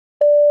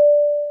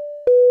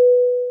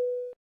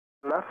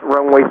Left,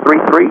 runway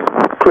 33,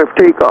 clear for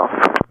takeoff.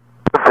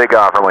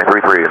 Takeoff, runway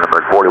 33,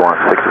 number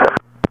 4167.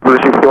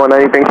 Position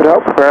 5190, thanks for the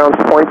help. Ground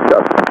point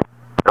up.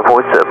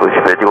 Point up,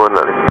 position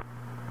 5190.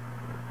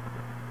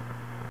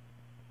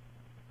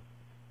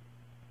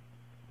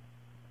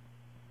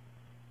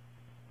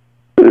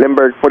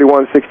 Lindbergh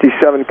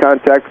 4167,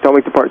 contact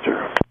Potomac departure.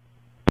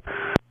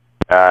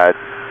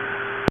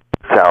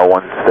 Tower,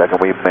 1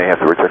 second, we may have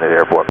to return to the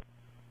airport.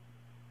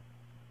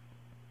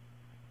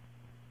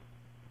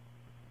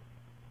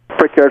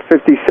 Brickyard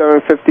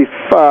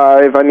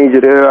 5755, I need you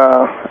to,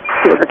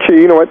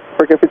 actually, you know what,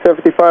 Brickyard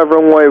 5755,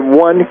 runway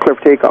 1, clear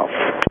for takeoff.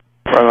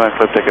 Runway,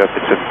 clear for takeoff,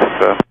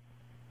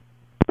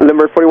 5755.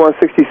 Lindbergh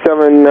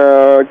 4167,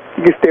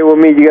 you can stay with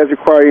me, do you guys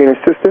require any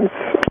assistance?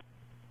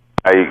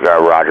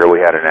 Roger, we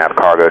had an AFT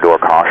CARGO door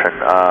caution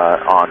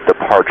on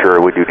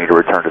departure. We do need to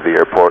return to the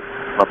airport.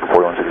 Number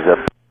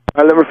 4167.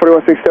 Number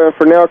 4167,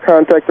 for now,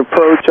 contact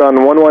approach on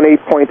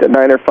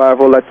 118.905.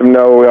 We'll let them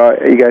know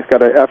you guys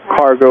got an AFT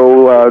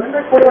CARGO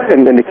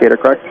indicator,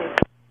 correct?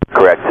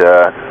 Correct.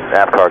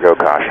 AFT CARGO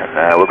caution.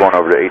 We're going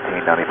over to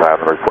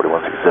 1895, number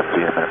 4167.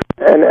 See you in a minute.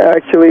 And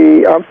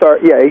actually, I'm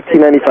sorry, yeah,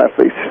 1895,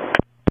 please.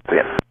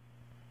 See ya.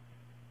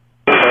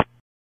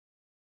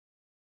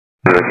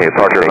 Okay,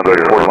 departure number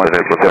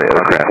 4167,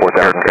 aircraft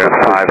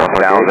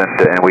 5000,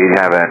 and we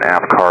have an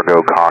AFT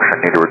CARGO caution.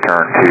 Need to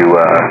return to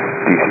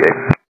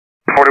DCA.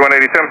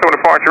 4187, so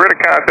departure, ready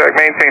to contact,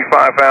 maintain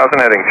 5000,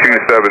 heading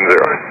 270.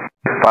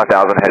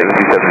 5000, heading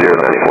 270,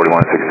 that's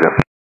 4167.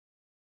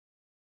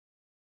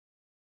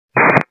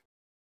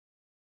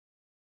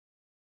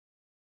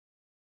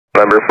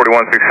 Number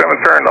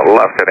 4167, turn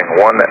left, heading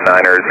 190.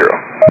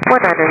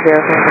 190,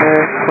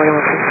 number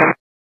 4167.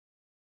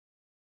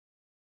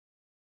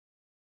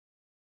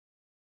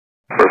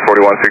 For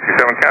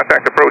 4167,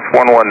 contact approach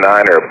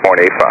 119 or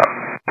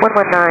 0.85.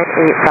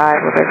 119.85,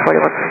 number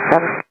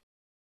 4167.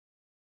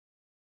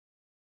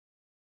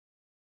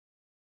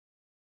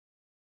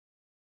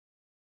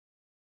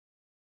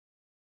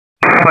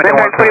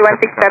 Number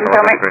 4167,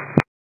 Potomac.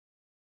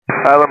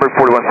 Number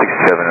 4167,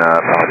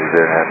 apologies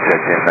there, have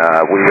checked in.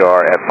 We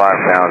are at 5000,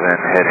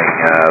 heading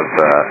of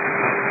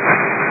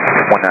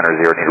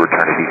 190, need to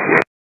return to DCA.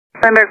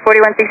 Number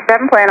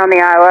 4167, plan on the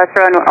ILS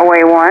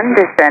runway 1,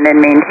 descend and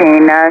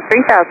maintain 3000.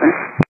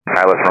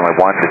 ILS runway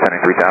 1,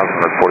 descending 3000,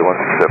 number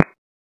 4167.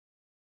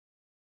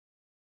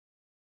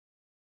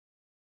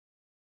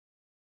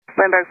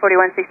 Lindbergh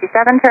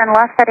 4167, turn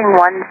left, heading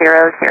 100,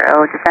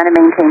 descend and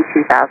maintain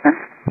 2000.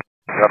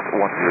 Up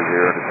 100,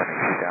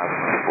 descending 2000,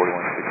 number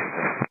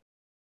 4167.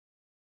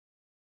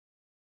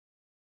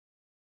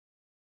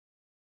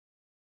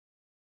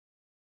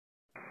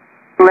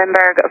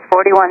 Lindbergh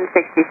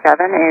 4167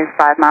 is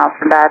 5 miles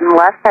from Baden,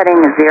 left heading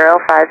 050,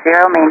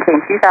 maintain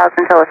 2000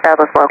 till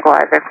established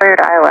localizer, cleared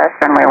ILS,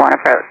 runway 1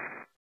 approach.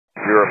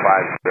 050,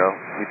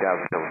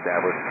 2000 till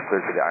established,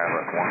 cleared to the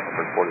ILS 1,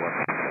 number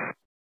 4167.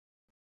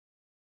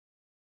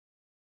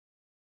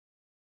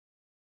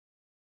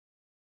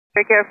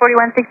 Brickyard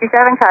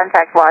 4167,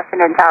 contact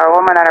Washington Tower,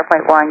 Woman Honor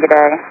Point 1, good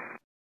day.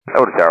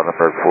 Over to Tower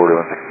number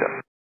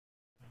 4167.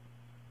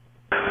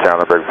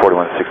 Tower number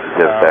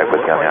 4167, back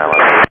with County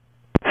Island.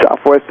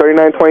 Southwest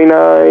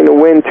 3929,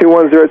 wind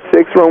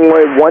 2106,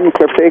 runway 1,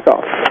 clear for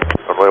takeoff.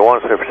 Runway 1,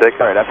 clear for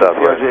takeoff. Alright, that's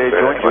Southwest.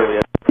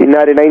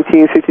 United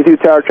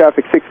 1962 Tower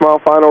traffic, 6 mile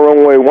final,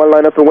 runway 1,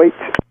 line up and wait.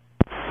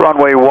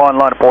 Runway 1,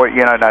 line up and wait,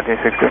 United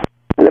 1962.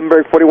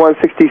 Lindbergh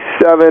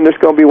 4167, there's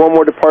going to be one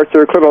more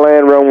departure, clear to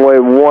land, runway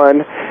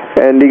 1.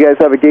 And do you guys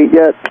have a gate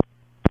yet?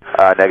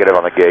 Negative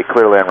on the gate,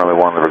 clear to land, runway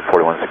 1, Lindbergh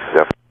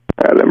 4167.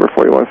 Lindbergh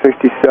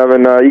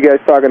 4167, you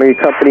guys talking to your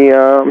company,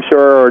 I'm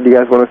sure, or do you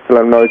guys want us to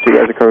let them know that you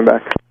guys are coming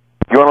back?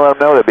 You want to let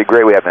them know? That'd be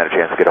great. We haven't had a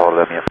chance to get a hold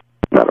of them yet.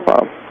 Not a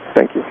problem.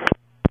 Thank you.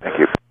 Thank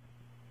you.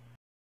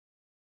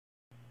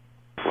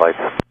 Lights.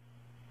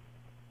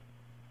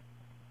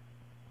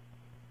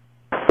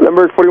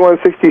 Lindbergh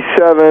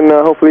 4167,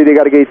 hopefully they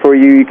got a gate for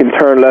you. You can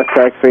turn left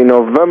taxi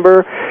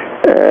November,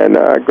 and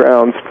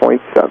ground's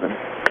 0.7.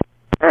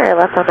 Alright,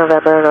 left on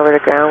November and over to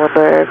ground,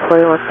 Lindbergh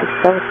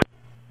 4167.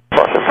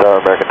 Boston Tower,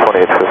 American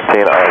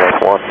 2815, ILS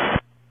 1.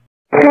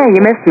 Hey,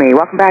 you missed me.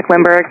 Welcome back,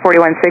 Lindbergh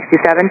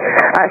 4167.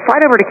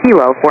 Slide over to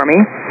Kilo for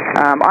me.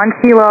 On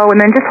Kilo, and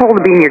then just hold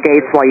the beam your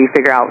gates while you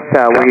figure out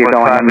where you're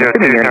going. I'm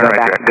assuming you're going to go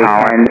back to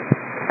Collins.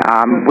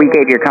 We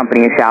gave your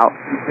company a shout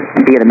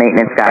via the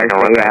maintenance guys.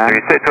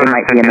 They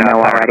might be in the know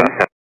already.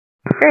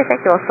 Great,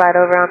 thank you. We'll slide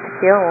over onto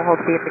Kilo and we'll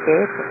hold the beam your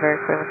gates,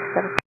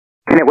 Lindbergh 4167.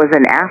 And it was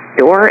an AFT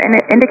door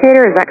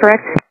indicator, is that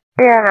correct?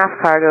 Yeah, an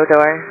AFT CARGO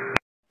door.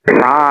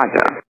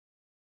 Roger.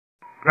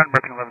 Ground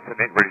American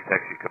 1178, ready to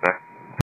taxi, Quebec.